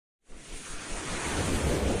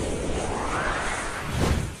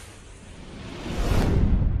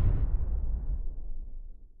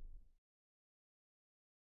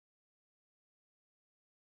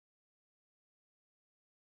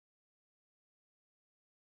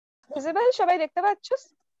Visible? সবাই দেখতে পাচ্ছ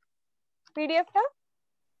পিডিএফটা?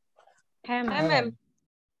 হ্যাঁ হ্যাঁ ma'am.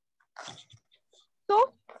 So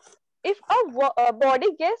if a body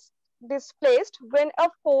gets displaced when a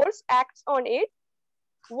force acts on it,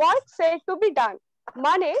 work said to be done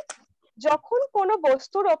মানে যখন কোনো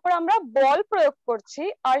বস্তুর ওপর আমরা বল প্রয়োগ করছি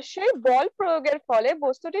আর সেই বল প্রয়োগের ফলে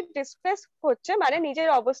বস্তুটি ডিসপ্লেস হচ্ছে মানে নিজের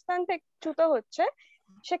অবস্থান থেকে চ্যুত হচ্ছে,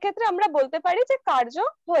 সেক্ষেত্রে আমরা বলতে পারি যে কার্য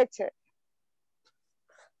হয়েছে।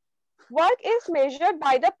 Work is measured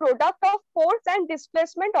by the product of force and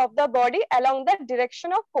displacement of the body along the direction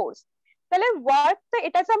of force. তাহলে ওয়ার্ক তো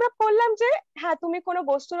এটা যে আমরা বললাম যে হ্যাঁ তুমি কোনো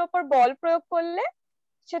বস্তুর উপর বল প্রয়োগ করলে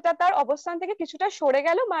সেটা তার অবস্থান থেকে কিছুটা সরে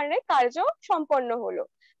গেল মানে কার্য সম্পন্ন হলো।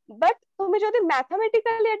 বাট তুমি যদি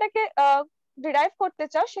ম্যাথমেটিক্যালি এটাকে ডিরাইভ করতে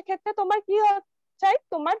চাও সেক্ষেত্রে তোমার কি চাই,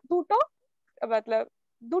 তোমার দুটো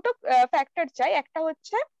ফ্যাক্টর চাই। একটা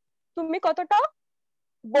হচ্ছে তুমি কতটা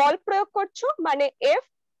বল প্রয়োগ করছো মানে এফ,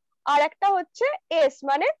 আর একটা হচ্ছে এস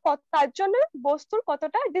মানে তার জন্য বস্তুর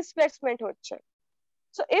কতটা ডিসপ্লেসমেন্ট হচ্ছে।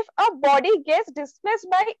 So if a body gets displaced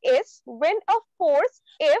by S when a force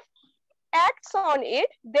F acts on it,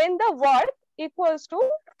 then the work equals to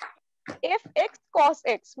Fx cos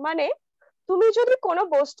x মানে তুমি যদি কোনো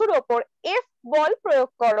বস্তুর ওপর F বল প্রয়োগ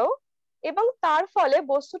করো এবং তার ফলে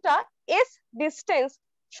বস্তুটা S ডিস্টেন্স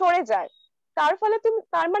সরে যায়, তার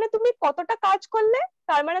মানে তুমি কতটা কাজ করলে,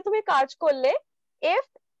 তার মানে তুমি কাজ করলে F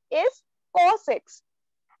S cos x।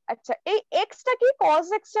 আচ্ছা এই এক্সটা কি, cos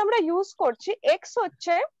x যে আমরা ইউজ করছি, এক্স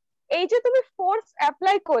হচ্ছে এই যে তুমি ফোর্স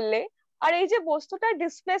অ্যাপ্লাই করলে আর এই যে বস্তুটার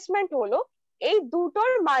ডিসপ্লেসমেন্ট হলো এই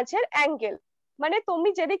দুটোর মাঝের অ্যাঙ্গেল, মানে তুমি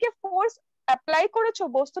যেদিকে ফোর্স অ্যাপ্লাই করেছো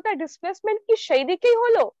বস্তুটার ডিসপ্লেসমেন্ট কি সেই দিকেই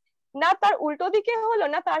হলো না তার উল্টো দিকে হলো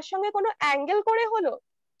না তার সঙ্গে কোনো অ্যাঙ্গেল করে হলো,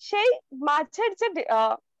 সেই মাঝের যে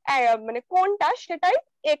মানে কোণটা সেটাই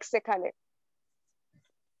এক্স এখানে।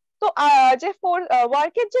 তো যে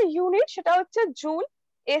ওয়ার্কের যে ইউনিট সেটা হচ্ছে জুল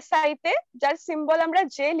এসআই তে, যার সিম্বল আমরা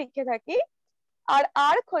জে লিখে থাকি, আর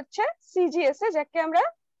আর্ক হচ্ছে সিজিএস এ যাকে আমরা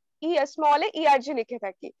স্মল এ ইআরজি লিখে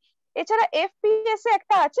থাকি। এছাড়া এফপিএস এ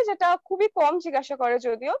একটা আছে যেটা খুবই কম জিজ্ঞাসা করে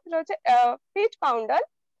যদিও, সেটা হচ্ছে ফিট পাউন্ডার।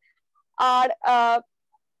 আর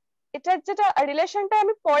এটার যেটা রিলেশনটা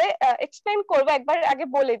আমি পরে এক্সপ্লেন করবো, একবার আগে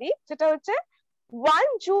বলে দিই, যেটা হচ্ছে 1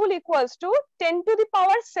 জুল ইকুয়ালস টু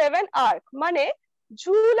 10⁷ আর্ক মানে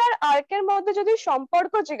জুল আর আর্কের মধ্যে যদি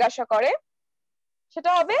সম্পর্ক জিজ্ঞাসা করে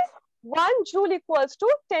সেটা হবে 1 জুল ইকুয়ালস টু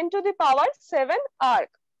 10⁷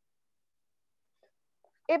 আর্ক।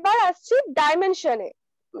 এবার আসছি ডাইমেনশনে।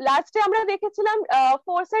 লাস্টে আমরা দেখেছিলাম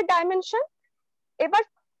ফোর্সের ডাইমেনশন, এবার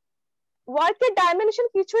ওয়ার্কের ডাইমেনশন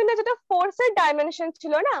কিছুই না, যেটা ফোর্সের ডাইমেনশন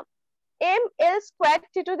ছিল না এম এল স্কোয়ার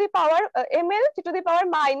ml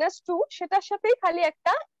 (10⁻²), সেটার সাথেই খালি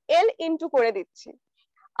একটা এল ইনটু করে দিচ্ছি।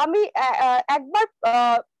 আমি একবার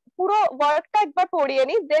পুরো ওয়ার্কটা একবার পড়িয়ে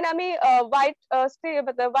নি, দেন আমি হোয়াইট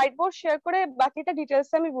বোর্ড শেয়ার করে বাকিটা ডিটেলস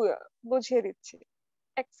আমি বুঝিয়ে দিচ্ছি।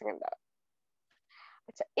 এক সেকেন্ড দাঁড়াও।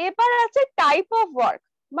 আচ্ছা এবার আছে টাইপ অফ ওয়ার্ক,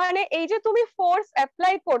 মানে এই যে তুমি ফোর্স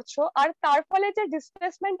অ্যাপ্লাই করছো আর তার ফলে যে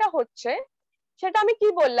ডিসপ্লেসমেন্টটা হচ্ছে সেটা আমি কি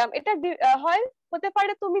বললাম, এটা হয় হতে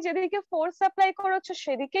পারে তুমি যেদিকে ফোর্স অ্যাপ্লাই করেছো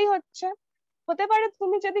সেদিকেই হচ্ছে, হতে পারে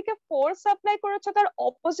তুমি যেদিকে ফোর্স অ্যাপ্লাই করেছো তার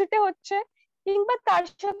অপোজিটে হচ্ছে, কিংবা তার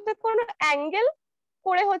সাথে কোনো অ্যাঙ্গেল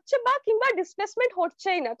করে হচ্ছে, বা কিংবা ডিসপ্লেসমেন্ট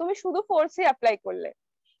হচ্ছেই না, তুমি শুধু ফোর্সই অ্যাপ্লাই করলে।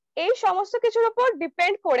 এই সমস্ত কিছুর উপর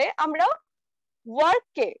ডিপেন্ড করে আমরা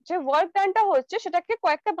ওয়ার্ককে, যে ওয়ার্ক ডানটা হচ্ছে সেটাকে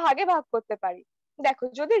কয়েকটা ভাগে ভাগ করতে পারি। দেখো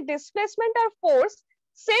যদি ডিসপ্লেসমেন্ট আর ফোর্স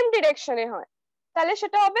সেম ডিরেকশনে হয় তাহলে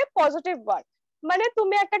সেটা হবে পজিটিভ ওয়ার্ক, মানে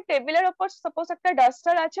তুমি একটা টেবিলের উপর সাপোজ একটা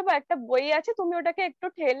ডাস্টার আছে বা একটা বই আছে, তুমি ওটাকে একটু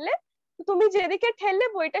ঠেললে, তুমি যেদিকে ঠেললে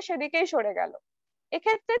বইটা সেদিকেই সরে গেল,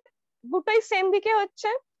 এক্ষেত্রে দুটোই সেম দিকে হচ্ছে,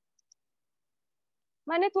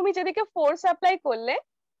 মানে তুমি যেদিকে ফোর্স অ্যাপ্লাই করলে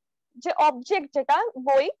যে অবজেক্ট যেটা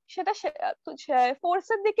বই সেটা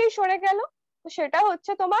ফোর্সের দিকেই সরে গেল, তো সেটা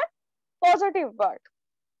হচ্ছে তোমার পজিটিভ ওয়ার্ক।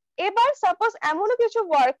 এবার সাপোজ এমনও কিছু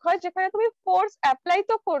ওয়ার্ক হয় যেখানে তুমি ফোর্স অ্যাপ্লাই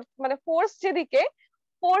তো মানে ফোর্স যেদিকে,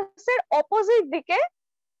 ফোর্সের অপোজিট দিকে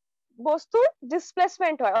বস্তুর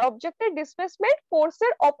ডিসপ্লেসমেন্ট হয়, অবজেক্টের ডিসপ্লেসমেন্ট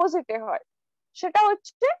ফোর্সের অপোজিটে হয়, সেটা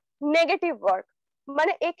হচ্ছে নেগেটিভ ওয়ার্ক,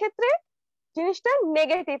 মানে এক্ষেত্রে জিনিসটা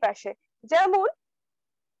নেগেটিভ আসে। যেমন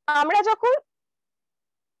আমরা যখন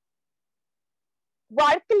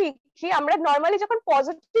ওয়ার্ক লিখি, আমরা নর্মালি যখন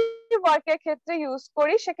পজিটিভ ওয়ার্কের ক্ষেত্রে ইউজ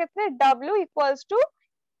করি সেক্ষেত্রে W equals to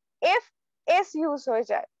F S use হয়ে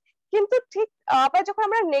যায়, কিন্তু ঠিক আবার যখন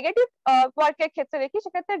আমরা নেগেটিভ ওয়ার্কের ক্ষেত্রে দেখি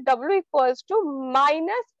সেক্ষেত্রে W equals to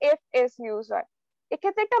 -FS use হয়,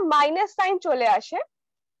 এক্ষেত্রে একটা মাইনাস সাইন চলে আসে।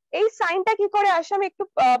 এই সাইনটা কি করে আসে আমি একটু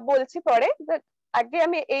বলছি পরে, আগে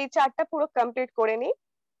আমি এই চার্টটা পুরো কমপ্লিট করে নিই।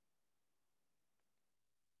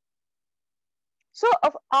 সো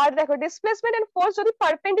আর দেখো ডিসপ্লেসমেন্ট এন্ড ফোর্স যদি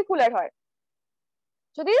পারপেন্ডিকুলার হয়,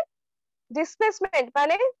 যদি ডিসপ্লেসমেন্ট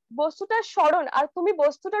মানে বস্তুটা সরণ আর তুমি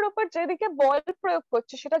বস্তুটার উপর যেদিকে বল প্রয়োগ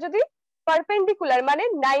করছো সেটা যদি পারপেন্ডিকুলার মানে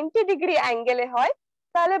 90 ডিগ্রি অ্যাঙ্গেলে হয়,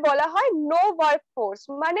 তাহলে বলা হয় নো ওয়ার্ক ফোর্স,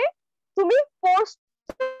 মানে তুমি ফোর্স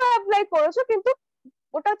অ্যাপ্লাই করেছো কিন্তু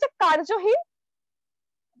ওটা হচ্ছে কার্যহীন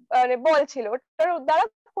মানে বল ছিল, ওটার দ্বারা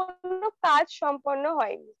কোনো কাজ সম্পন্ন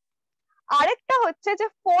হয়নি। আরেকটা হচ্ছে যে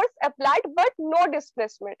force applied but no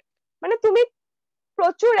displacement, মানে তুমি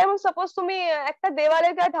প্রচুর, এবং সাপোজ তুমি একটা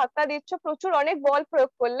দেওয়ালের গায়ে ধাক্কা দিচ্ছ প্রচুর অনেক বল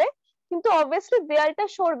প্রয়োগ করলে, কিন্তু অবভিয়াসলি দেয়ালটা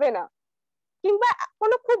সরবে না। কিংবা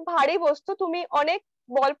কোনো খুব ভারী বস্তু তুমি অনেক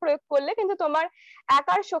বল প্রয়োগ করলে কিন্তু তোমার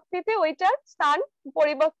একার শক্তিতে ওইটার স্থান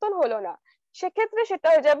পরিবর্তন হলো না, সেক্ষেত্রে সেটা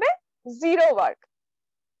হয়ে যাবে জিরো ওয়ার্ক।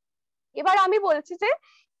 এবার আমি বলছি যে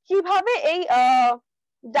কিভাবে এই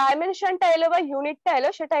ডাইমেনশনটা এলো বা ইউনিটটা এলো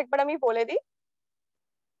সেটা একবার আমি বলে দিই।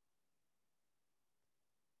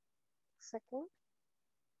 সেকেন্ড,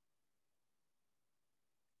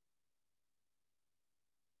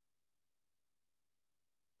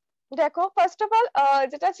 দেখো ফার্স্ট অফ অল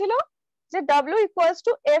যেটা ছিল যে W equals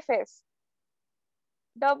to F S,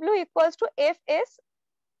 W equals to F S,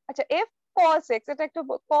 আচ্ছা এফ কস এক্স, এটা একটু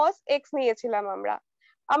কস এক্স নিয়েছিলাম আমরা।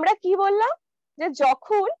 আমরা কি বললাম যে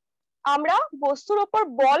যখন আমরা বস্তুর উপর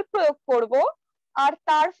বল প্রয়োগ করব আর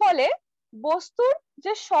তার ফলে বস্তুর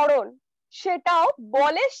যে সরণ সেটাও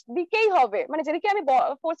বলের দিকেই হবে, মানে যেদিকে আমি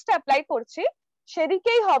ফোর্সটা অ্যাপ্লাই করছি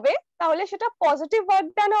সেদিকেই হবে, তাহলে সেটা পজিটিভ ওয়ার্ক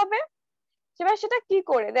ডান হবে। এবার সেটা কি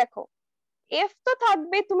করে দেখো, এফ তো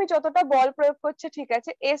থাকবে তুমি যতটা বল প্রয়োগ করছে ঠিক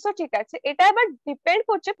আছে, এস ও ঠিক আছে, এটা এবার ডিপেন্ড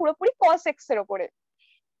করছে পুরোপুরি কস এক্স এর উপরে।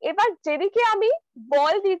 এবার যেদিকে আমি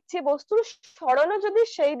বল দিচ্ছি বস্তুর সরানো যদি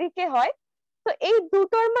সেই দিকে হয়, তো এই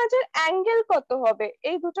দুটোর মাঝের অ্যাঙ্গেল কত হবে,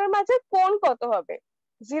 এই দুটোর মাঝে কোণ কত হবে,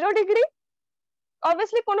 0 ডিগ্রি।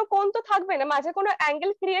 অবভিয়াসলি কোনো কোণ তো থাকবে না, মাঝে কোনো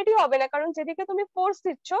অ্যাঙ্গেল ক্রিয়েটই হবে না, কারণ যেদিকে তুমি ফোর্স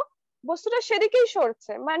দিচ্ছ বস্তুটা সেদিকেই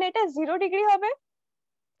সরছে, মানে এটা 0 ডিগ্রি হবে,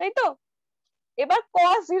 তাই তো? এবার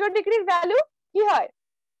কস 0 ডিগ্রির ভ্যালু কি হয়?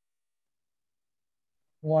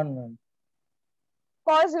 1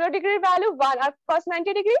 কস 0 ডিগ্রির ভ্যালু 1, আর কস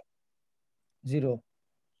 90 ডিগ্রি 0।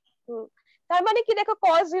 তার মানে কি দেখো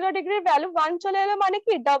cos 0 ডিগ্রির ভ্যালু 1 চলে এলো, মানে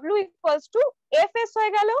কি W equals to F S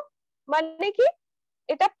হয়ে গেল, মানে কি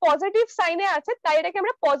এটা পজিটিভ সাইনে আছে তাই এটাকে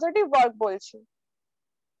আমরা পজিটিভ ওয়ার্ক বলছি।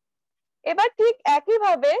 এবার ঠিক একই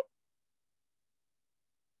ভাবে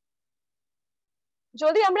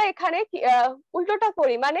যদি আমরা এখানে উল্টোটা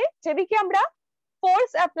করি, মানে যেদিকে আমরা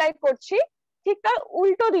ফোর্স অ্যাপ্লাই করছি ঠিক তার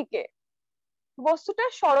উল্টো দিকে বস্তুটা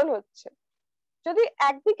সরণ হচ্ছে, যদি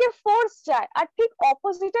একদিকে ফোর্স যায় আর ঠিক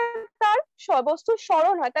অপোজিটে তার বস্তুর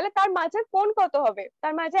সরণ হয়, তাহলে তার মাঝে কোণ কত হবে,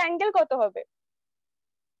 তার মাঝে অ্যাঙ্গেল কত হবে?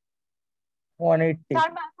 180।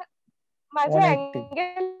 তার মাঝে 180।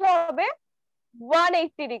 অ্যাঙ্গেল হবে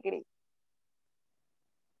 180 ডিগ্রি।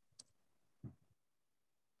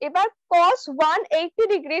 এবার cos 180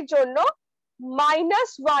 ডিগ্রির জন্য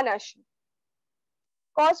 -1 আসে,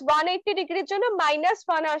 cos 180 ডিগ্রির জন্য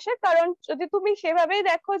 -1 আসে, কারণ যদি তুমি সেভাবেই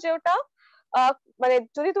দেখো যে ওটা মানে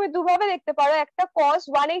যদি তুমি দুভাবে দেখতে পারো, একটা cos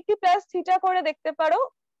 180 প্লাস থিটা করে দেখতে পারো,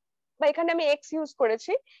 বা এখানে আমি এক্স ইউজ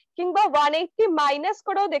করেছি, কিংবা 180 মাইনাস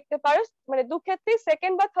করেও দেখতে পারো, মানে দু ক্ষেত্রেই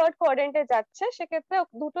সেকেন্ড বা থার্ড কোয়াড্রেন্টে যাচ্ছে, সেক্ষেত্রে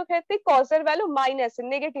দুটো ক্ষেত্রেই কস এর ভ্যালু মাইনাস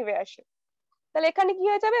নেগেটিভে আসে, তাহলে এখানে কি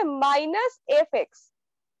হয়ে যাবে মাইনাস এফ এক্স।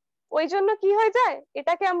 ওই জন্য কি হয়ে যায়,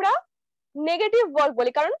 এটাকে আমরা নেগেটিভ ওয়ার্ক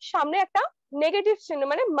বলি, কারণ সামনে একটা নেগেটিভ চিহ্ন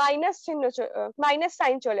মানে মাইনাস চিহ্ন, মাইনাস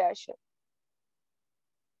সাইন চলে আসে।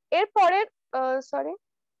 এরপরে সরি,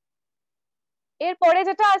 এরপরে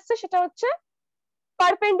যেটা আসছে সেটা হচ্ছে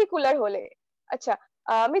পারপেন্ডিকুলার হলে। আচ্ছা,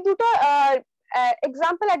 আমি দুটো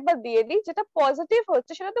এক্সাম্পল একবার দিয়ে দিই। যেটা পজিটিভ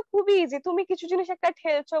হচ্ছে সেটা তো খুবই ইজি, তুমি কিছু জিনিস একটা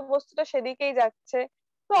ঠেলছো বস্তুটা সেদিকেই যাচ্ছে,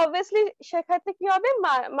 তো অবভিয়াসলি সেক্ষেত্রে কি হবে,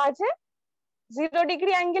 মাঝে 0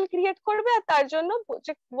 ডিগ্রি অ্যাঙ্গেল ক্রিয়েট করবে আর তার জন্য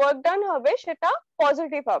যে ওয়ার্ক ডান হবে সেটা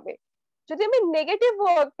পজিটিভ হবে। যদি আমি নেগেটিভ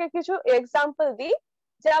ওয়ার্কের কিছু এক্সাম্পল দিই,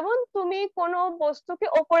 যেমন তুমি কোনো বস্তুকে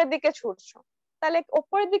ওপরের দিকে ছুটছো, তাহলে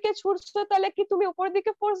ওপরের দিকে ছুটছো তাহলে কি তুমি উপরের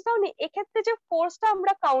দিকে ফোর্স দাওনি, এক্ষেত্রে যে ফোর্সটা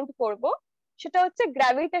আমরা কাউন্ট করব সেটা হচ্ছে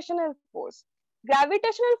গ্র্যাভিটেশনাল ফোর্স।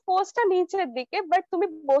 গ্র্যাভিটেশনাল ফোর্সটা নিচের দিকে, বাট তুমি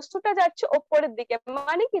বস্তুটা যাচ্ছে ওপরের দিকে,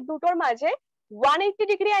 মানে কি দুটোর মাঝে 180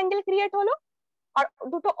 ডিগ্রি অ্যাঙ্গেল ক্রিয়েট হলো আর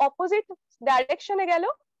দুটো অপোজিট ডাইরেকশনে গেল,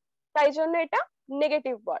 তাই জন্য এটা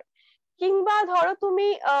নেগেটিভ ওয়ার্ক। কিংবা ধরো তুমি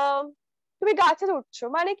তুমি গাছে উঠছো,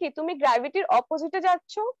 মানে কি তুমি গ্র্যাভিটির অপোজিটে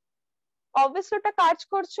যাচ্ছ, অবভিয়াসলি ওটা কাজ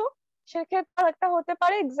করছো, সেক্ষেত্রে একটা হতে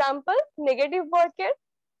পারে এক্সাম্পল নেগেটিভ ওয়ার্কের।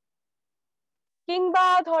 কিংবা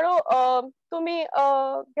ধরো তুমি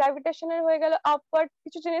গ্র্যাভিটেশনের হয়ে গেল আপওয়ার্ড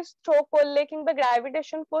কিছু জিনিস থ্রো করলে, কিংবা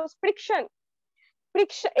গ্র্যাভিটেশন ফোর্স ফ্রিকশন,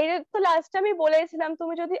 ফ্রিকশন, এটা তো লাস্ট আমি বলেছিলাম,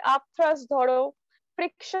 তুমি যদি আপ থ্রাস্ট ধরো,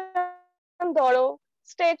 ফ্রিকশন ধরো,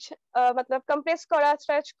 স্ট্রেচ মতলব কম্প্রেস করা,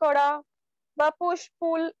 স্ট্রেচ করা, বা পুশ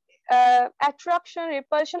পুল, অ্যাট্রাকশন,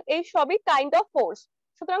 রিপালশন, এই সবই কাইন্ড অফ ফোর্স।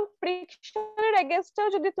 সুতরাং ফ্রিকশনের এগেনস্টেও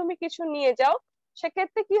যদি তুমি কিছু নিয়ে যাও,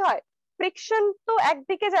 সেক্ষেত্রে কি হয়, ফ্রিকশন তো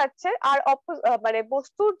একদিকে যাচ্ছে, আর মানে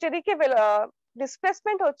বস্তুর যেদিকে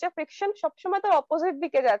ডিসপ্লেসমেন্ট হচ্ছে, ফ্রিকশন সবসময় তার অপোজিট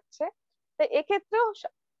দিকে যাচ্ছে, তাই এক্ষেত্রেও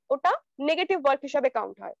ওটা নেগেটিভ ওয়ার্ক হিসাবে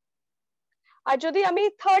কাউন্ট হয়। আর যদি আমি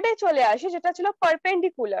থার্ডে চলে আসি, যেটা ছিল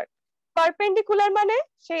পারপেন্ডিকুলার। পারপেন্ডিকুলার মানে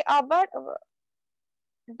সেই আবার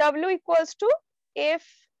W equals to F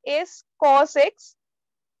S cos x.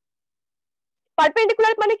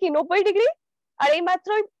 Perpendicular মানে কি, 90 ডিগ্রি। আর এই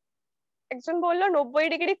মাত্রই একজন বললো 90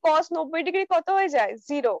 ডিগ্রি কস 90 ডিগ্রি কত হয়ে যায়,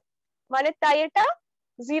 0। মানে তাই এটা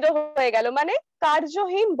 0 হয়ে গেল, মানে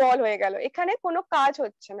কার্যহীন বল হয়ে গেল, এখানে কোনো কাজ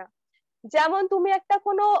হচ্ছে না। যেমন তুমি একটা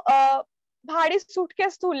কোনো ভারী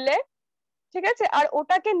সুটকেস তুললে, ঠিক আছে, আর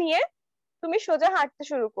ওটাকে নিয়ে তুমি সোজা হাঁটতে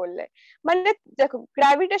শুরু করলে, মানে দেখো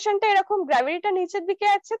গ্র্যাভিটেশনটা এরকম, গ্র্যাভিটিটা নিচের দিকে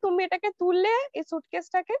আছে, তুমি এটাকে তুললে এই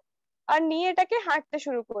সুটকেসটাকে, আর নিয়ে এটাকে হাঁটতে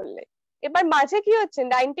শুরু করলে, এবার মাঝে কি হচ্ছে,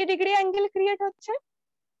 90 ডিগ্রি অ্যাঙ্গেল ক্রিয়েট হচ্ছে।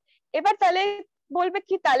 এবার তাহলে বলবে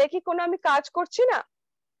কি, তাহলে কি কোনো আমি কাজ করছি না?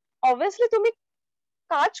 অবভিয়াসলি তুমি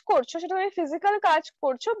কাজ করছো, সেটা তুমি ফিজিক্যাল কাজ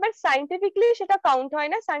করছো, বাট সাইন্টিফিকলি সেটা কাউন্ট হয়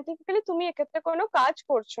না, সাইন্টিফিক্যালি তুমি এক্ষেত্রে কোনো কাজ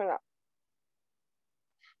করছো না।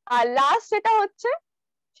 আর লাস্ট সেটা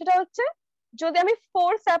হচ্ছে যদি আমি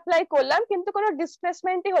ফোর্স অ্যাপ্লাই করলাম কিন্তু কোনো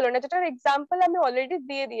ডিসপ্লেসমেন্টই হলো না, যেটার এক্সাম্পল আমি অলরেডি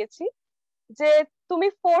দিয়ে দিয়েছি, যে তুমি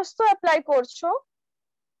ফোর্স তো অ্যাপ্লাই করছো,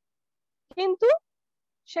 কিন্তু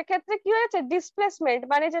সেক্ষেত্রে কি হয়েছে, ডিসপ্লেসমেন্ট,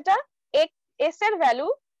 মানে যেটা এস এর ভ্যালু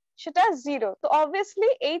সেটা 0। তো অবভিয়াসলি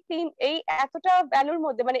এই এতটা ভ্যালুর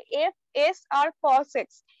মধ্যে, মানে এফ এস আর কস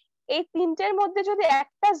এক্স, এই তিনটের মধ্যে যদি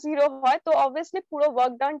একটা 0 হয়, তো অবভিয়াসলি পুরো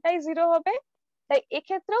ওয়ার্ক ডানটাই 0 হবে, তাই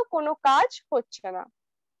এক্ষেত্রেও কোনো কাজ হচ্ছে না।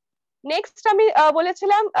 নেক্সট আমি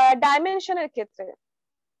বলেছিলাম ডাইমেনশনের ক্ষেত্রে।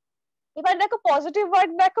 এবার দেখো পজিটিভ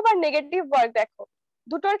ওয়ার্ক দেখো বা নেগেটিভ ওয়ার্ক দেখো,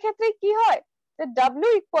 দুটোর ক্ষেত্রে কি হয়,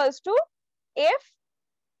 W equals to F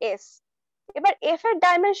S. এবার এফ এর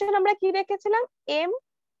ডাইমেনশন আমরা কি রেখেছিলাম, এম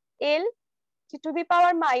এল টু দি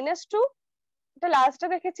পাওয়ার -2, এটা লাস্টে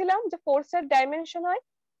দেখেছিলাম যে ফোর্স এর ডাইমেনশন হয়।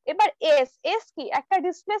 এবার এস এস কি, একটা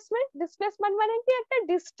ডিসপ্লেসমেন্ট, ডিসপ্লেসমেন্ট মানে কি, একটা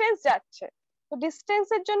ডিস্টেন্স যাচ্ছে, তো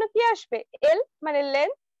ডিস্টেন্সের জন্য কি আসবে, এল মানে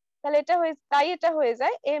লেন্থ, তাহলে এটা হয়ে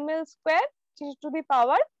যায় M L square to the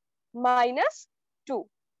পাওয়ার -2।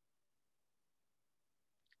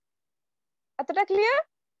 এতটা ক্লিয়ার?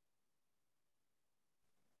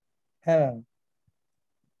 হ্যাঁ ম্যাম।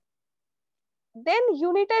 দেন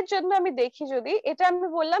ইউনিটের জন্য আমি দেখি, যদি এটা আমি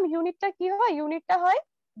বললাম ইউনিটটা কি হয়, ইউনিটটা হয়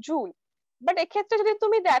জুল। বাট এক্ষেত্রে যদি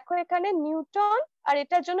তুমি দেখো এখানে নিউটন, আর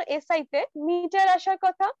এটার জন্য এসআই তে মিটার আসার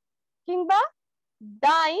কথা, কিংবা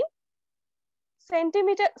ডাইন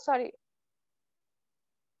সেন্টিমিটার, সরি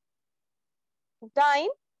ডাইন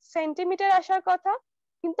সেন্টিমিটার আসার কথা,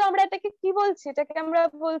 কিন্তু আমরা এটাকে কি বলছি, এটাকে আমরা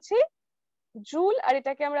বলছি জুল, আর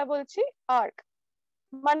এটাকে আমরা বলছি আর্ক।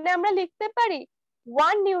 মানে আমরা লিখতে পারি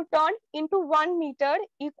 1 Newton into 1 metre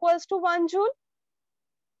equals to 1 joule,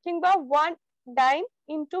 কিংবা 1 ডাইন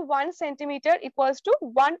into 1 centimetre equals to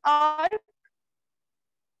 1 arc.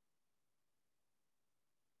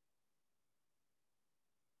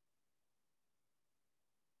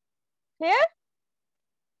 Clear?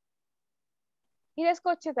 Erase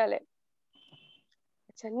করছি তাহলে।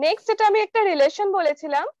 আচ্ছা, নেক্সট যেটা আমি একটা রিলেশন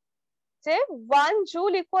বলেছিলাম, যে 1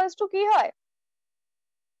 জুল ইকুয়ালস টু কি হয়,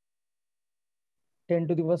 10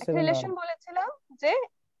 to the power একটা 7 r, রিলেশন বলেছিলাম যে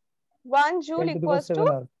 1 joule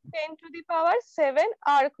 10 to the power equals to 7 r। 10⁻⁷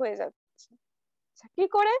 arc হয়ে যাচ্ছে। আচ্ছা, কি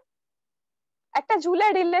করে, একটা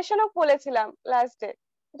জুলের রিলেশনও বলেছিলাম লাস্টে,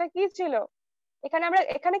 এটা কি ছিল,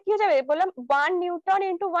 এখানে কি হয়ে যাবে, বললাম 1 নিউটন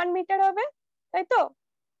ইন্টু 1 মিটার হবে, তাই তো,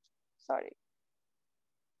 সরি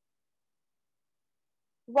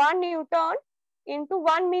 1 নিউটন ইন্টু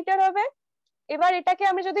 1 মিটার হবে। এবার এটাকে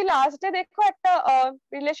আমি যদি লাস্টে দেখো একটা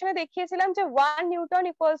রিলেশনে দেখিয়েছিলাম যে 1 নিউটন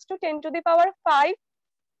ইকুয়ালস টু 10⁵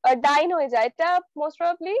 ডাইন হয়ে যায়, এটা মোস্ট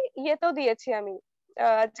প্রবাবলি ইয়েতেও দিয়েছি আমি,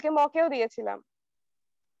 আজকে মকেও দিয়েছিলাম।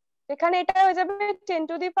 এখানে এটা হয়ে যাবে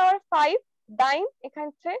 10⁵ ডাইন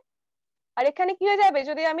এখানে। আর এখানে কি হয়ে যাবে,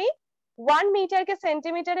 যদি আমি 1 মিটারকে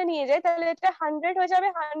সেন্টিমিটারে নিয়ে যাই, তাহলে এটা 100 হয়ে যাবে,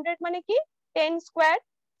 100 মানে কি 10 স্কোয়ার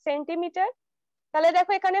সেন্টিমিটার। তাহলে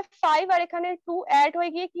দেখো এখানে 5 আর এখানে 2 অ্যাড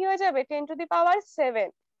হয়ে গিয়ে কি হয়ে যাবে, 10⁻⁷।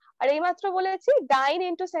 আর এইমাত্র বলেছি ডাইন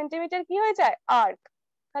ইন্টু সেন্টিমিটার কি হয়ে যায়, আর্ক,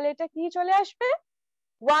 তাহলে এটা কি চলে আসবে,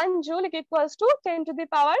 1 joule equals to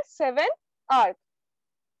 10⁻⁷ arc.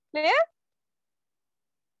 Clear?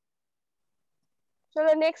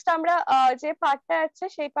 চলো নেক্সট আমরা যে পার্টটা আছে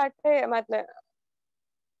সেই পার্টে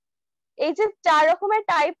এই যে 4 রকমের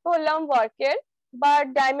টাইপ বললাম ওয়ার্কের বা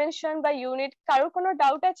ডাইমেনশন বা ইউনিট, কারোর কোনো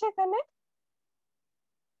ডাউট আছে এখানে?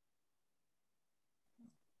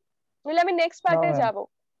 তাহলে আমি নেক্সট না পার্টে ম্যাম। যাব।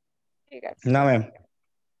 ঠিক আছে, না ম্যাম।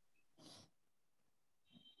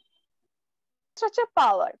 হচ্ছে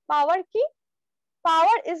পাওয়ার। পাওয়ার কি?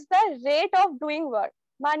 Power is the rate of doing work,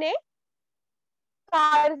 মানে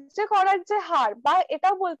কার্য করার যে হার, বা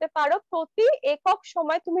এটাও বলতে পারো প্রতি একক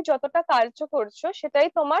সময় তুমি যতটা কার্য করছো সেটাই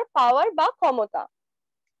তোমার পাওয়ার বা ক্ষমতা।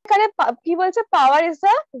 এখানে কি বলছে? Power is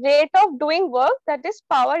the rate of doing work, that is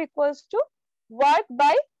power equals to work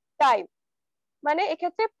by time. মানে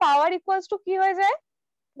এক্ষেত্রে পাওয়ার ইকুয়ালস টু কি হয়ে যায়?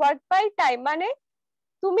 Work by time. মানে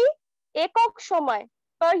তুমি একক সময়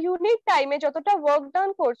পার ইউনিট টাইমে যতটা ওয়ার্ক ডান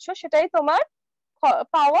করছো সেটাই তোমার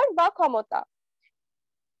পাওয়ার বা ক্ষমতা।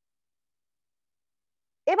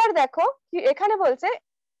 এবার দেখো এখানে বলছে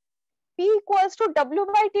P equals to W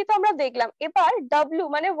by T, তো আমরা দেখলাম। এবার W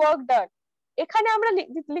মানে ওয়ার্ক ডান, এখানে আমরা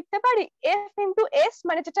লিখতে পারি F ইন্টু S,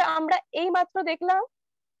 মানে যেটা আমরা এই মাত্র দেখলাম।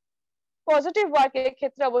 পজিটিভ ওয়ার্কের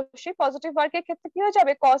ক্ষেত্রে অবশ্যই পজিটিভ ওয়ার্কের ক্ষেত্রে কি হয়ে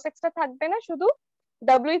যাবে? cos এক্সট্রা থাকবে না, শুধু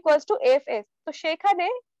W ইকুয়ালস টু FS। তো সেখানে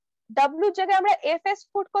W এর জায়গায় আমরা FS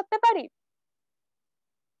পুট করতে পারি।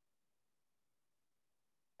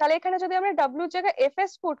 তাহলে এখানে যদি আমরা W এর জায়গায়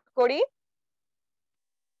FS পুট করি,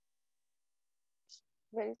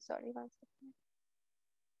 ভেরি সরি,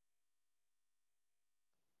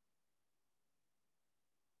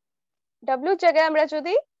 W জায়গায় আমরা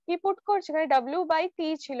যদি কি পুট করছি, এখানে W বাই T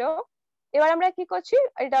ছিল, এবার আমরা কি করছি?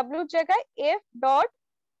 W জায়গায় F ডট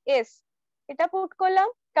S এটা পুট করলাম,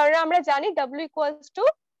 কারণ আমরা জানি W ইকুয়ালস টু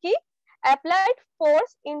কি? Applied force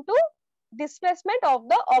into displacement of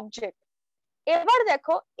the object. এবার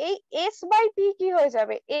দেখো এই S বাই T কি হয়ে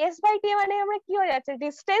যাবে? S বাই T মানে আমরা কি হয়ে যাচ্ছে?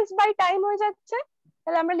 ডিস্টেন্স বাই টাইম হয়ে যাচ্ছে।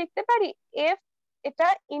 তাহলে আমরা লিখতে পারি F এটা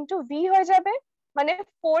ইনটু V হয়ে যাবে, মানে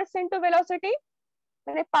ফোর্স ইনটু ভেলোসিটি,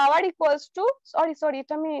 মানে পাওয়ার ইকুয়ালস টু, সরি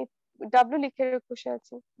এটা আমি W লিখে বসে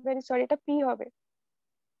আছি, ভেরি সরি, এটা P হবে।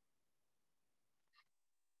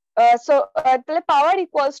 তাহলে পাওয়ার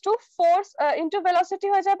equals to force into velocity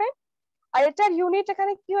হয়ে যাবে। আর এটার ইউনিট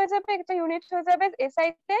এখানে কি হয়ে যাবে? এটা ইউনিট হয়ে যাবে এসআই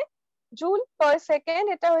তে জুল পার সেকেন্ড।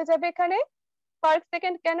 এটা হয়ে যাবে এখানে পার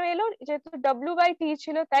সেকেন্ড কেন এলো? যেহেতু W বাই T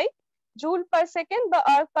ছিল তাই জুল পার সেকেন্ড বা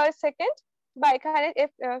আর্ক পার সেকেন্ড, বা এখানে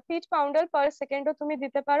ফিট পাউন্ডার পার সেকেন্ডও তুমি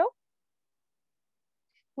দিতে পারো।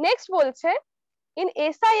 নেক্সট বলছে in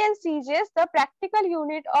SI and CGS the practical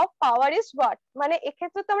unit of power is watt. মানে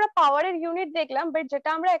এক্ষেত্রে তো আমরা পাওয়ারের ইউনিট দেখলাম, বাট যেটা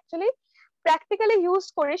আমরা অ্যাকচুয়ালি প্র্যাকটিক্যালি ইউজ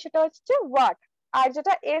করি সেটা হচ্ছে ওয়াট। আর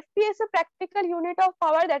যেটা এফপিএস এর practical unit of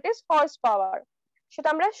power, that is horse power, সেটা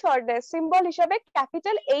আমরা শর্ট সিম্বল হিসাবে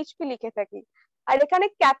ক্যাপিটাল এইচপি লিখে থাকি। আর এখানে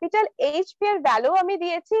ক্যাপিটাল এইচপি এর ভ্যালু আমি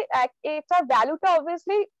দিয়েছি, এটা ভ্যালুটা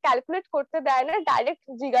অবভিয়াসলি ক্যালকুলেট করতে দেয় না, ডাইরেক্ট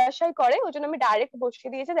জিজ্ঞাসাই করে, ওই জন্য আমি ডাইরেক্ট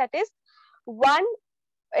বসিয়ে দিয়েছি, that is 1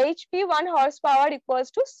 HP 1 horse power equals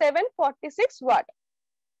to 746 watt.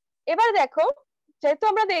 এবার দেখো যেহেতু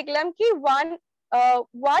আমরা দেখলাম কি 1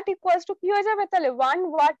 ওয়াট ইকুয়ালস টু কি হয়ে যাবে? তাহলে 1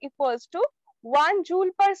 watt equals to 1 joule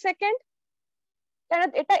per second, কারণ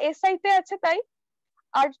এটা এসআই তে আছে তাই।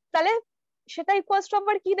 আর তাহলে সেটা ইকুয়ালস টু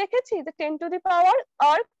আবার কি দেখেছি? যে 10 to the power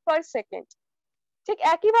arc per second. ঠিক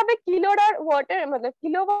একইভাবে কিলোর আর ওয়াটের, মানে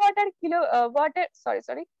কিলোওয়াট আর ওয়াটের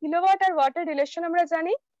কিলোওয়াট আর ওয়াটের রিলেশন আমরা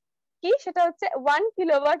জানি কি? সেটা হচ্ছে 1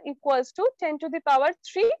 kilowatt equals to 10 to the power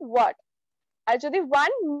 3 watt. আর যদি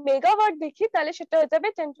 1 মেগাওয়াট দেখি তাহলে সেটা হয়ে যাবে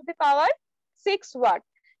 10 টু দি পাওয়ার 6 ওয়াট।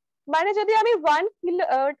 মানে যদি আমি 1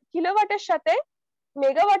 কিলোওয়াটের সাথে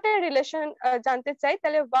মেগাওয়াটের রিলেশন জানতে চাই,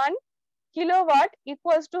 তাহলে 1 কিলোওয়াট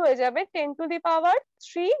ইকুয়ালস টু হয়ে যাবে 10 টু দি পাওয়ার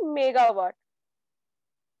 3 মেগাওয়াট।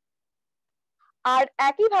 আর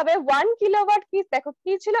একইভাবে 1 কিলোওয়াট কি দেখো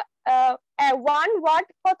কি ছিল? 1 ওয়াট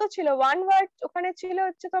কত ছিল? 1 ওয়াট ওখানে ছিল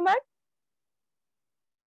হচ্ছে তোমার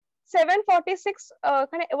 746,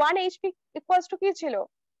 এখানে 1 এইচপি ইকুয়ালস টু কি ছিল?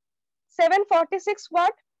 746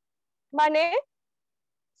 ওয়াট। মানে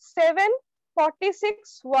 746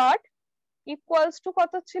 ওয়াট ইকুয়ালস টু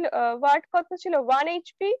কত ছিল? ওয়াট কত ছিল? 1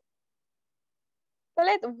 এইচপি।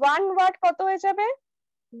 তাহলে 1 ওয়াট কত হয়ে যাবে?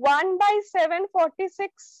 1 বাই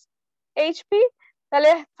 746 এইচপি।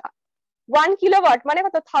 তাহলে 1 কিলোওয়াট মানে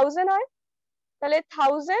কত? 1000 হয়। তাহলে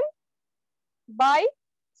 1000 বাই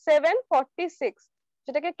 746,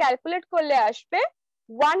 যেটাকে ক্যালকুলেট করলে আসবে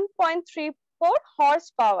 1.34 হর্স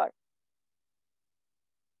পাওয়ার।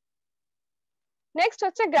 নেক্সট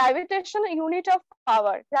হচ্ছে gravitation unit of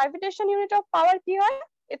power. Gravitation unit of power কি হয়?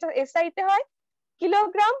 এটা এসআই তে হয়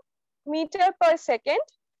কিলোগ্রাম মিটার পার সেকেন্ড,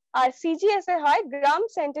 আর সিজিএস এ হয় গ্রাম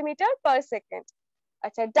সেন্টিমিটার পার সেকেন্ড।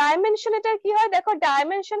 আচ্ছা ডাইমেনশন এটার কি হয়? দেখো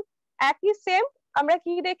ডাইমেনশন একই সেম, আমরা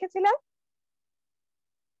কি দেখেছিলাম?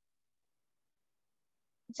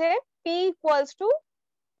 যে P equals to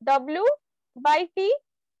W by T।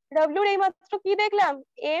 W এর এইমাত্র কি দেখলাম,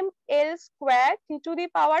 ml square T to the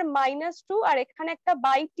পাওয়ার -2, আর এখানে একটা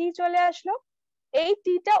বাই টি চলে আসলো। এই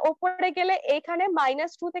টি টা ওপরে গেলে এইখানে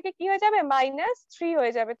 -2 থেকে কি হয়ে যাবে, -3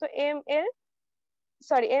 হয়ে যাবে। তো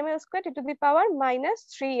ml square T to the পাওয়ার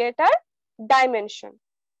 -3 এটার ডাইমেনশন।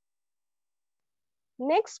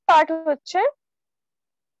 নেক্সট পার্ট হচ্ছে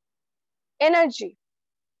এনার্জি।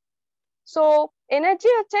 সো এনার্জি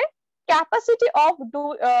হচ্ছে capacity of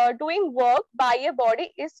doing work by A body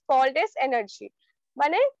is called S energy.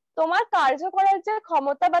 মানে তোমার কার্য করার যে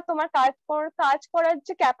ক্ষমতা বা তোমার কাজ করার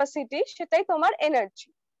যে ক্যাপাসিটি, সেটাই তোমার এনার্জি।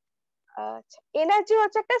 আচ্ছা, এনার্জি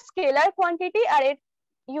হচ্ছে একটা স্কেলার কোয়ান্টিটি, আর এর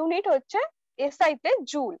ইউনিট হচ্ছে এসআই তে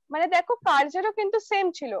জুল। মানে দেখো কার্যেরও কিন্তু সেম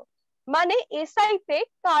ছিল, মানে এসআই তে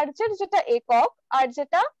কার্যের যেটা একক আর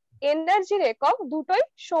যেটা এনার্জির একক দুটোই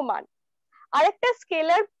সমান। আরেকটা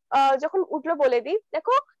স্কেলার যখন উঠলো বলে দিই,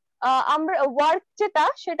 দেখো আমরা ওয়ার্ক যেটা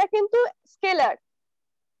সেটা কিন্তু স্কেলার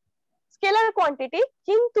স্কেলার কোয়ান্টিটি,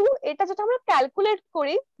 কিন্তু এটা যেটা আমরা ক্যালকুলেট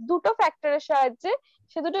করি দুটো ফ্যাক্টরের সাহায্যে,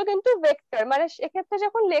 সে দুটো কিন্তু ভেক্টর। মানে এক্ষেত্রে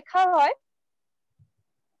যখন লেখা হয়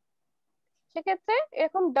সেক্ষেত্রে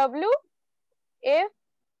এরকম W F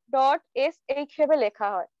ডট S এই হিসেবে লেখা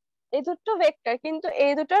হয়। এই দুটো ভেক্টর, কিন্তু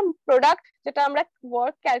এই দুটোর প্রোডাক্ট যেটা আমরা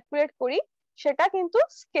ওয়ার্ক ক্যালকুলেট করি সেটা কিন্তু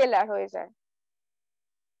স্কেলার হয়ে যায়।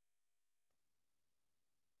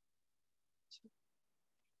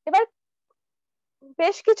 এবার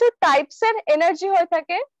বেশ কিছু টাইপস এর এনার্জি হয়ে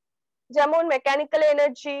থাকে, যেমন mechanical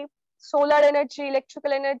energy, solar energy,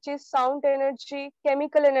 electrical energy, sound energy,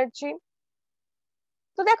 chemical energy.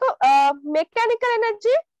 তো দেখো মেকানিক্যাল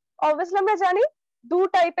এনার্জি অবভিয়াসলি আমরা জানি দু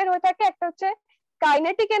টাইপের হয়ে থাকে। একটা হচ্ছে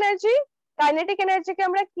কাইনেটিক এনার্জি। কাইনেটিক এনার্জিকে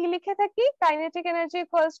আমরা কি লিখে থাকি, kinetic energy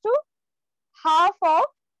equals to half of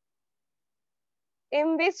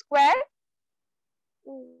mv square.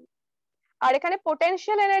 আর এখানে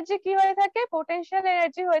পোটেনশিয়াল এনার্জি কি হয়ে থাকে, পোটেনশিয়াল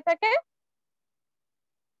এনার্জি হয়ে থাকে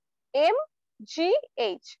mgh।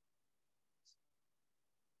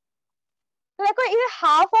 দেখো এই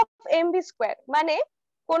হাফ অফ mv স্কোয়ার মানে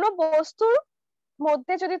কোন বস্তুর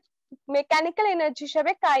মধ্যে যদি মেকানিক্যাল এনার্জি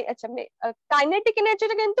হিসেবে কাইনেটিক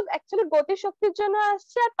এনার্জিটা কিন্তু অ্যাকচুয়ালি গতি শক্তির জন্য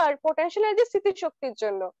আসছে, আর পোটেনশিয়াল এনার্জি স্থিতি শক্তির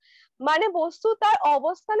জন্য। মানে বস্তু তার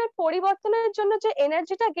অবস্থানের পরিবর্তনের জন্য যে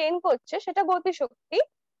এনার্জিটা গেইন করছে সেটা গতি শক্তি।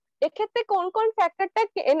 এক্ষেত্রে কোন কোন ফ্যাক্টরটা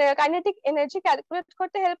কাইনেটিক এনার্জি ক্যালকুলেট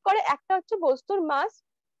করতে হেল্প করে, একটা হচ্ছে বস্তুর মাস,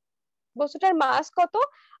 বস্তুটার মাস কত,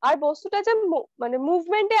 আর বস্তুটা যে মানে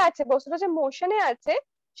মুভমেন্টে আছে, বস্তুটা যে মোশনে আছে,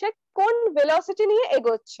 সে কোন ভেলোসিটি নিয়ে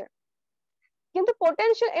এগোচ্ছে। কিন্তু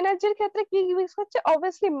পোটেনশিয়াল এনার্জির ক্ষেত্রে কি ইউজ হচ্ছে,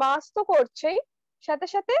 অবভিয়াসলি মাস তো করছেই, সাথে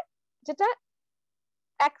সাথে যেটা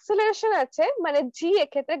অ্যাক্সেলারেশন আছে মানে জি,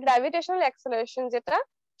 এক্ষেত্রে গ্র্যাভিটেশনাল অ্যাক্সেলারেশন যেটা,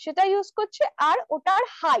 সেটা ইউজ করছে। আর ওটার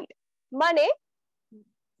হাইট মানে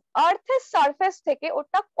আর্থের সারফেস থেকে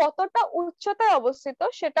ওটা কতটা উচ্চতায় অবস্থিত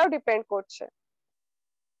সেটাও ডিপেন্ড করছে।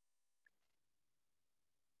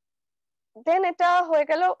 দেন এটা হয়ে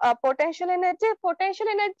গেল পোটেনশিয়াল এনার্জি। পোটেনশিয়াল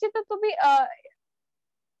এনার্জি তো তুমি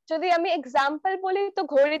যদি আমি এক্সাম্পল বলি, তো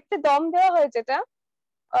ঘড়িতে দম দেওয়া হয় যেটা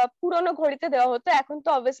পুরোনো ঘড়িতে দেওয়া হতো, এখন তো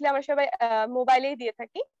অবভিয়াসলি আমরা সবাই মোবাইলেই দিয়ে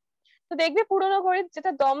থাকি। তো দেখবে পুরোনো ঘড়ির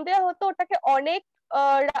যেটা দম দেওয়া হতো ওটাকে অনেক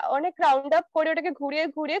অনেক রাউন্ড আপ করে ওটাকে ঘুরিয়ে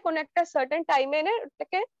ঘুরিয়ে কোন একটা সার্টেন টাইমে এনে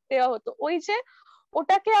ওটাকে দেওয়া হতো। ওই যে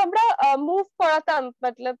ওটাকে আমরা মুভ করাতাম,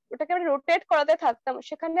 মতলব ওটাকে আমরা রোটেট করাতে থাকতাম,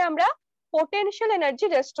 সেখানে আমরা পোটেনশিয়াল এনার্জি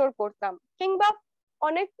রেস্টোর করতাম। কিংবা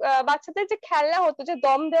অনেক বাচ্চাদের যে খেলনা হতো, যে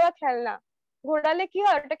দম দেওয়া খেলনা, ঘোরালে কি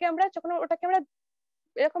হয়, ওটাকে আমরা যখন ওটাকে আমরা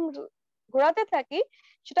এরকম ঘোরাতে থাকি,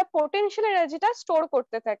 সেটা পোটেনশিয়াল এনার্জিটা স্টোর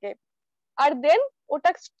করতে থাকে। আর দেন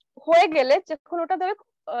ওটা হয়ে গেলে, যখন ওটা ধরে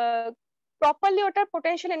প্রপারলি ওটার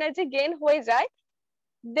পোটেনশিয়াল এনার্জি গেইন হয়ে যায়,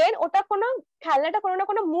 দেন ওটা কোনো খেলনাটা কোনো না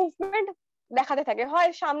কোনো মুভমেন্ট দেখাতে থাকে, হয়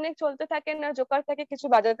সামনে চলতে থাকে, না জোকার থাকে, কিছু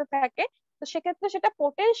বাজাতে থাকে। তো সেক্ষেত্রে সেটা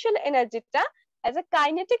পোটেনশিয়াল এনার্জিটা as a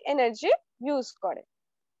kinetic energy use করে।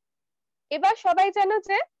 এবার সবাই জানো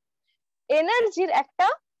যে এনার্জির একটা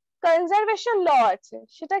কনজারভেশন ল আছে,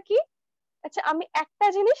 সেটা কি? আচ্ছা, আমি একটা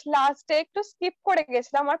জিনিস লাস্টে একটু স্কিপ করে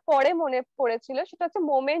গেছিলাম, আমার পরে মনে পড়েছিল, সেটা হচ্ছে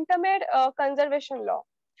মোমেন্টামের কনজারভেশন ল।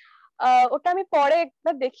 ওটা আমি পরে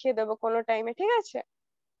একবার দেখিয়ে দেবো কোনো টাইমে, ঠিক আছে?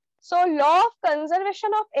 So law of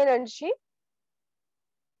conservation of energy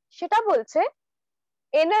সেটা বলছে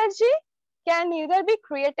energy can neither B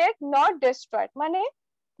created not destroyed. মানে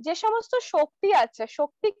যে সমস্ত শক্তি আছে,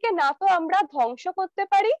 শক্তিকে না তো আমরা ধ্বংস করতে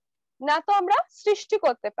পারি, না তো আমরা সৃষ্টি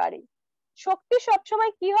করতে পারি। শক্তি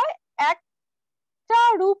সবসময় কি হয়, একটা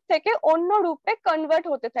রূপ থেকে অন্য রূপে কনভার্ট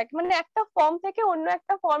হতে থাকে, মানে একটা ফর্ম থেকে অন্য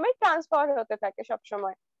একটা ফর্মে ট্রান্সফার হতে থাকে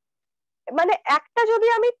সবসময়। মানে একটা যদি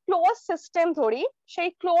আমি ক্লোজ সিস্টেম ধরি, সেই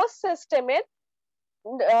ক্লোজ সিস্টেমের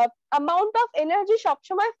অ্যামাউন্ট অফ এনার্জি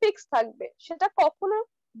সবসময় ফিক্স থাকবে, সেটা কখনো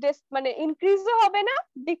মানে ইনক্রিজও হবে না,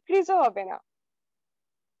 ডিক্রিজও হবে না।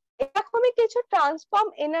 এরকমই কিছু ট্রান্সফর্ম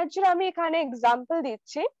এনার্জির আমি এখানে এক্সাম্পল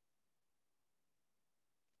দিচ্ছি।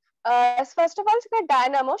 ফার্স্ট অফ অল সেখানে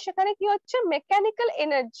ডায়নামো, সেখানে কি হচ্ছে মেকানিক্যাল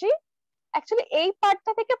এনার্জি। অ্যাকচুয়ালি এই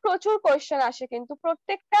পার্টটা থেকে প্রচুর কোয়েশ্চেন আসে, কিন্তু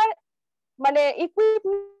প্রত্যেকটা মানে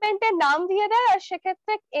ইকুইপমেন্টের নাম দিয়ে দেয়, আর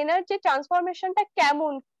সেক্ষেত্রে এনার্জি ট্রান্সফরমেশনটা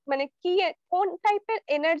কেমন, মানে কি কোন টাইপের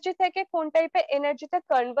এনার্জি থেকে কোন টাইপের এনার্জিতে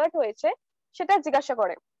কনভার্ট হয়েছে সেটা জিজ্ঞাসা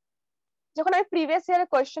করে। যখন আমি প্রিভিয়াস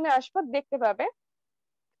ইয়ারের কোয়েশ্চেনে আসবো দেখতে পাবে।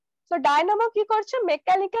 তো ডায়নামো কি করছে,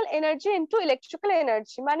 mechanical energy into electrical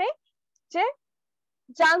energy, মানে যে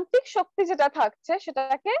যান্ত্রিক শক্তি যেটা থাকছে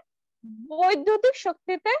সেটাকে বৈদ্যুতিক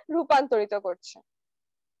শক্তিতে রূপান্তরিত করছে।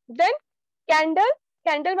 দেন ক্যান্ডেল,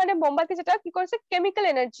 ক্যান্ডেল মানে মোমবাতি, যেটা কি করছে কেমিক্যাল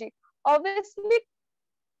এনার্জি। অবভিয়াসলি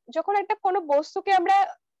যখন একটা কোনো বস্তুকে আমরা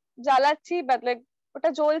জ্বালাচ্ছি বা ওটা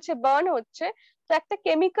জ্বলছে, বার্ন হচ্ছে, তো একটা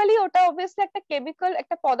কেমিক্যালি ওটা অবভিয়াসলি একটা কেমিক্যাল,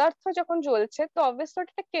 একটা পদার্থ যখন জ্বলছে তো অবভিয়াসলি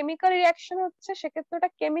ওটা একটা কেমিক্যাল রিয়াকশন হচ্ছে, সেক্ষেত্রে ওটা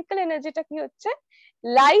কেমিক্যাল এনার্জিটা কি হচ্ছে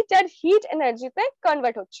লাইট আর হিট এনার্জিতে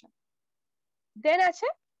কনভার্ট হচ্ছে। দেন আছে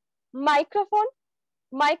মাইক্রোফোন,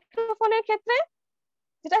 মাইক্রোফোনের ক্ষেত্রে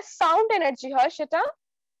যেটা সাউন্ড এনার্জি হয় সেটা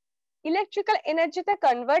ইলেকট্রিক্যাল এনার্জিতে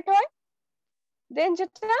কনভার্ট হয়। দেন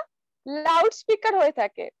যেটা লাউড স্পিকার হয়ে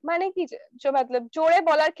থাকে, মানে কি মতলব জোরে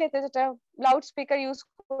বলার ক্ষেত্রে যেটা লাউড স্পিকার ইউজ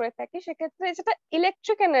করে থাকি, সেক্ষেত্রে যেটা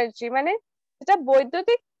ইলেকট্রিক এনার্জি মানে যেটা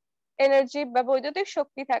বৈদ্যুতিক এনার্জি বা বৈদ্যুতিক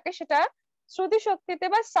শক্তি থাকে সেটা শ্রুতি শক্তিতে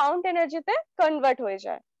বা সাউন্ড এনার্জিতে কনভার্ট হয়ে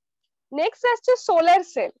যায়। নেক্সট আসছে সোলার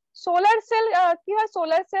সেল। সোলার সেল কি হয়,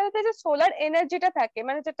 সোলার সেলতে যে সোলার এনার্জিটা থাকে,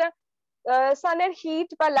 মানে যেটা সানের হিট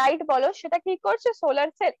বা লাইট বলো, সেটা কি করছে সোলার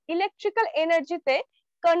সেল ইলেকট্রিক্যাল এনার্জিতে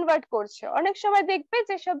কনভার্ট করছে। অনেক সময় দেখবে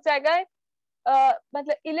যে সব জায়গায়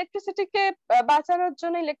মানে ইলেকট্রিসিটিকে বাঁচানোর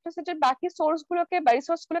জন্য, ইলেকট্রিসিটির বাকি সোর্স গুলোকে বা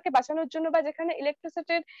রিসোর্স গুলোকে বাঁচানোর জন্য, বা যেখানে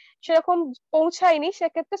ইলেকট্রিসিটির সেরকম পৌঁছায়নি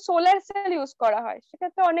সেক্ষেত্রে সোলার সেল ইউজ করা হয়।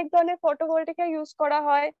 সেক্ষেত্রে অনেক ধরনের ফটোভোল্টিক ইউজ করা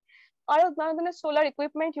হয়, আরো নানা ধরনের সোলার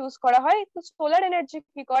ইকুইপমেন্ট ইউজ করা হয়। তো সোলার এনার্জি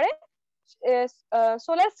কি করে,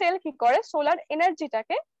 সোলার সেল কি করে, সোলার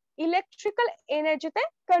এনার্জিটাকে ইলেকট্রিক্যাল এনার্জিতে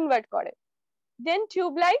কনভার্ট করে। দেন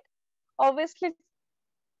টিউবলাইট, অবভিয়াসলি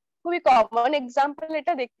খুবই কমন এক্সাম্পল,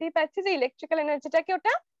 এটা দেখতেই পাচ্ছি যে ইলেকট্রিক্যাল এনার্জিটাকে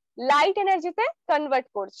ওটা লাইট এনার্জিতে কনভার্ট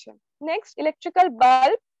করছে। নেক্সট ইলেকট্রিক্যাল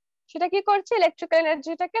বাল্ব, সেটা কি করছে ইলেকট্রিক্যাল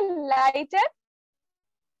এনার্জিটাকে লাইটের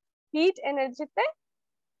হিট এনার্জিতে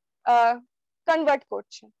কনভার্ট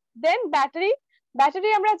করছে। দেন ব্যাটারি, ব্যাটারি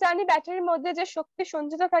আমরা জানি ব্যাটারির মধ্যে যে শক্তি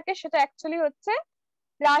সঞ্চিত থাকে সেটা অ্যাকচুয়ালি হচ্ছে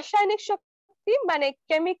রাসায়নিক শক্তি, মানে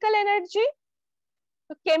কেমিক্যাল এনার্জি।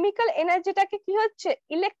 তো কেমিক্যাল এনার্জিটাকে কি হচ্ছে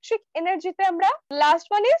ইলেকট্রিক এনার্জিতে আমরা, last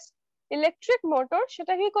one is electric motor,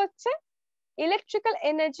 সেটা কি করছে ইলেকট্রিক্যাল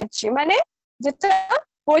এনার্জি মানে যেটা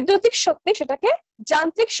বৈদ্যুতিক শক্তি সেটাকে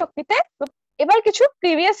যান্ত্রিক শক্তিতে। এবার কিছু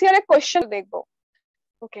প্রিভিয়াস ইয়ারের কোশ্চেন দেখবো।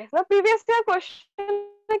 ওকে, তো প্রিভিয়াস ইয়ার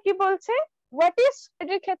কোশ্চেন কি বলছে, হোয়াট ইজ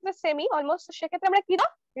এর ক্ষেত্রে সেমি অলমোস্ট, সেক্ষেত্রে আমরা কি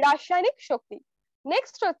দাও রাসায়নিক শক্তি।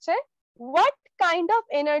 নেক্সট হচ্ছে what kind of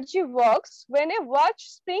energy works when a watch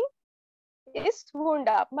spring is wound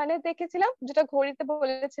up, মানে দেখেছিলাম যেটা ঘড়িতে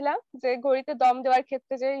বলেছিলাম যে ঘড়িতে দম দেওয়ার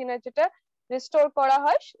ক্ষেত্রে যে এনার্জিটা রিস্টোর করা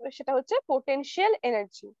হয় সেটা হচ্ছে potential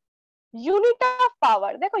energy. Unit of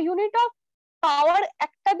power, দেখো ইউনিট অফ পাওয়ার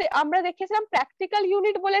একটা আমরা দেখেছিলাম প্র্যাকটিক্যাল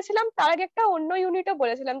ইউনিট বলেছিলাম, তার আগে একটা অন্য ইউনিটও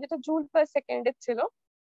বলেছিলাম যেটা জুল পার সেকেন্ডের ছিল।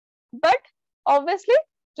 বাট অবভিয়াসলি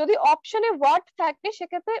যদি অপশনে ওয়াট থাকে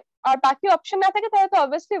সেক্ষেত্রে, আর বাকি অপশন না থাকে তাহলে তো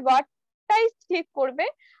অবভিয়াসলি ওয়াটটাই ঠিক করবে,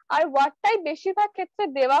 আর ওয়াটটাই বেশিরভাগ ক্ষেত্রে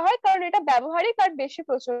দেওয়া হয় কারণ এটা ব্যবহারিক আর বেশি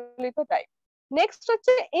প্রচলিত তাই। নেক্সট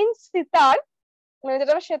হচ্ছে ইন সিতার, মানে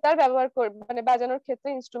যেটা আমরা সেতার ব্যবহার করব মানে বাজানোর ক্ষেত্রে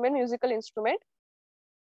instrument, musical instrument.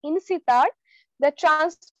 In sitar, the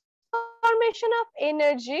transformation of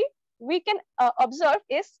energy we can observe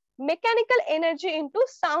is mechanical energy into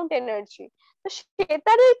sound energy. তো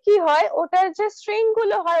সেতারে কি হয়, ওটার যে স্ট্রিং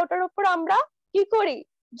গুলো হয় ওটার উপর আমরা কি করি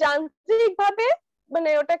যান্ত্রিক ভাবে, মানে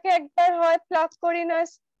ওটাকে একবার হয় প্লাগ করি না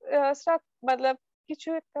মতলব কিছু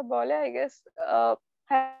একটা বলে আই গেস,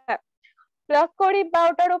 হ্যাঁ প্লাগ করি, বা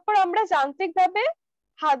ওটার উপর আমরা যান্ত্রিক ভাবে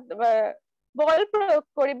হাত বল প্রয়োগ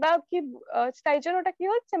করি বা কি, তাই জন্য ওটা কি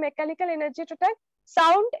হচ্ছে মেকানিক্যাল এনার্জি, ওটা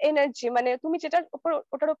সাউন্ড এনার্জি, মানে তুমি যেটার উপর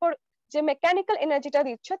ওটার উপর যে মেকানিক্যাল এনার্জিটা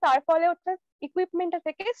দিচ্ছ তার ফলে ওটা ইকুইপমেন্ট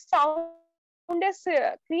থেকে সাউন্ড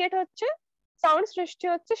ক্রিয়েট হচ্ছে, সাউন্ড সৃষ্টি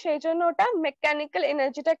হচ্ছে, সেই জন্য ওটা মেকানিক্যাল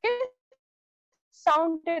এনার্জিটাকে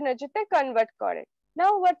সাউন্ড এনার্জিতে কনভার্ট করে।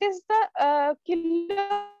 Now what is the kilowatt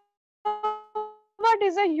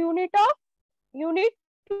is a unit of unit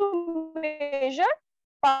to measure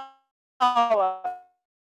power.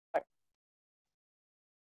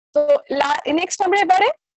 তো নেক্সট আমরা এবারে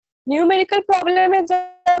নিউমেরিক্যাল প্রবলেমে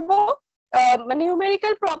যাব।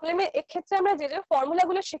 নিউমেরিক্যাল প্রবলেমে এক্ষেত্রে আমরা যে যে ফর্মুলা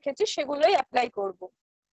গুলো শিখেছি সেগুলোই অ্যাপ্লাই করব।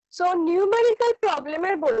 সো নিউমেরিক্যাল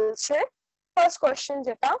প্রবলেমের বলছে ফার্স্ট কোশ্চেন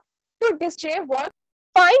যেটা, two ডিস্ট্রে work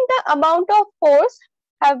find the amount of force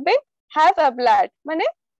have applied, মানে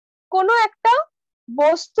কোনো একটা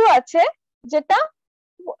বস্তু আছে যেটা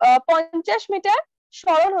 50 মিটার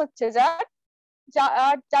সরণ হচ্ছে,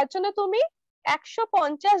 যার জন্য তুমি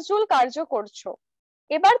 150 জুল কার্য করছো।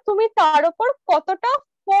 এবার তুমি তার উপর কতটা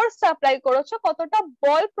ফোর্স অ্যাপ্লাই করেছো, কতটা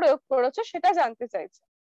বল প্রয়োগ করেছো সেটা জানতে চাইছে।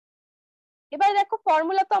 এবার দেখো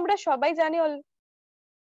ফর্মুলা তো আমরা সবাই জানি,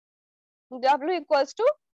 W equals to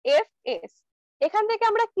F S. এখান থেকে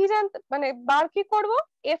আমরা কি জানতে মানে বার কি করব,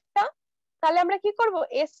 এফ টা, তাহলে আমরা কি করব,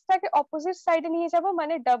 এস টাকে অপোজিট সাইডে নিয়ে যাব,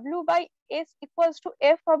 মানে W by S equals to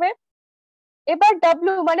F হবে। এবার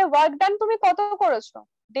W মানে ওয়ার্ক ডান তুমি কত করেছো,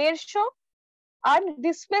 150, আর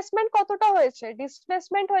ডিসপ্লেসমেন্ট কতটা হয়েছে,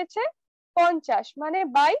 ডিসপ্লেসমেন্ট হয়েছে 50, মানে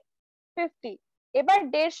বাই 50। এবার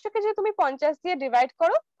 150 কে যদি তুমি 50 দিয়ে ডিভাইড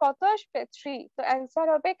করো কত আসবে, 3, তো অ্যান্সার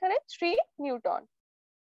হবে এখানে 3 নিউটন।